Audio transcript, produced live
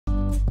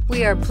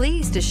We are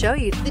pleased to show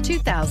you the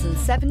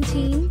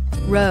 2017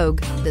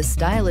 Rogue. The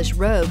stylish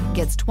Rogue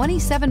gets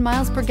 27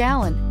 miles per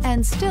gallon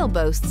and still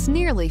boasts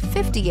nearly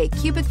 58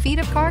 cubic feet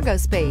of cargo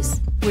space.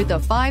 With a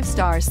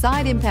 5-star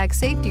side impact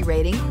safety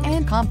rating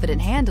and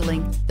confident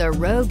handling, the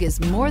Rogue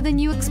is more than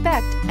you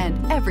expect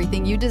and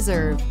everything you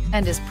deserve,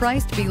 and is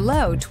priced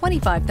below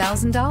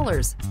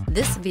 $25,000.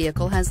 This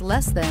vehicle has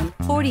less than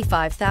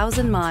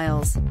 45,000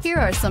 miles. Here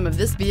are some of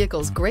this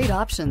vehicle's great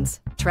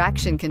options: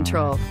 traction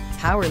control,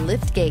 power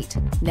lift gate,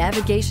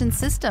 navigation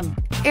system,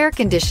 air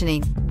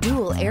conditioning,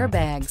 dual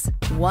airbags,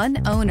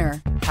 one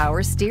owner,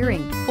 power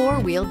steering,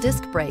 4-wheel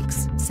disc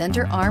brakes,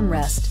 center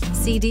armrest,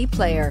 CD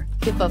player.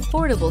 If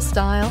affordable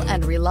style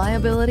and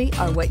reliability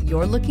are what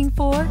you're looking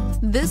for,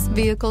 this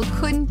vehicle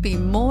couldn't be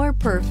more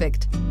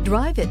perfect.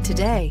 Drive it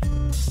today.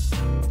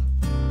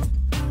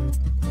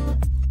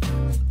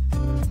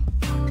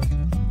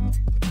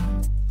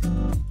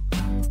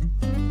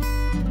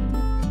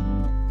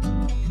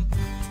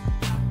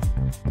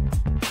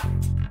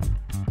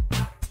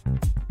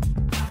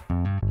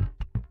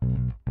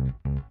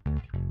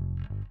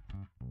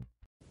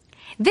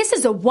 This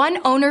is a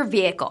one-owner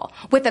vehicle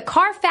with a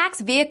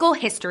Carfax Vehicle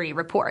History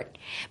Report.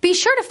 Be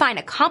sure to find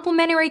a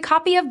complimentary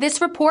copy of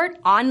this report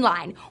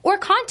online or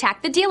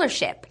contact the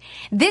dealership.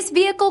 This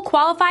vehicle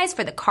qualifies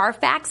for the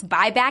Carfax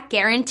Buyback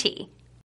Guarantee.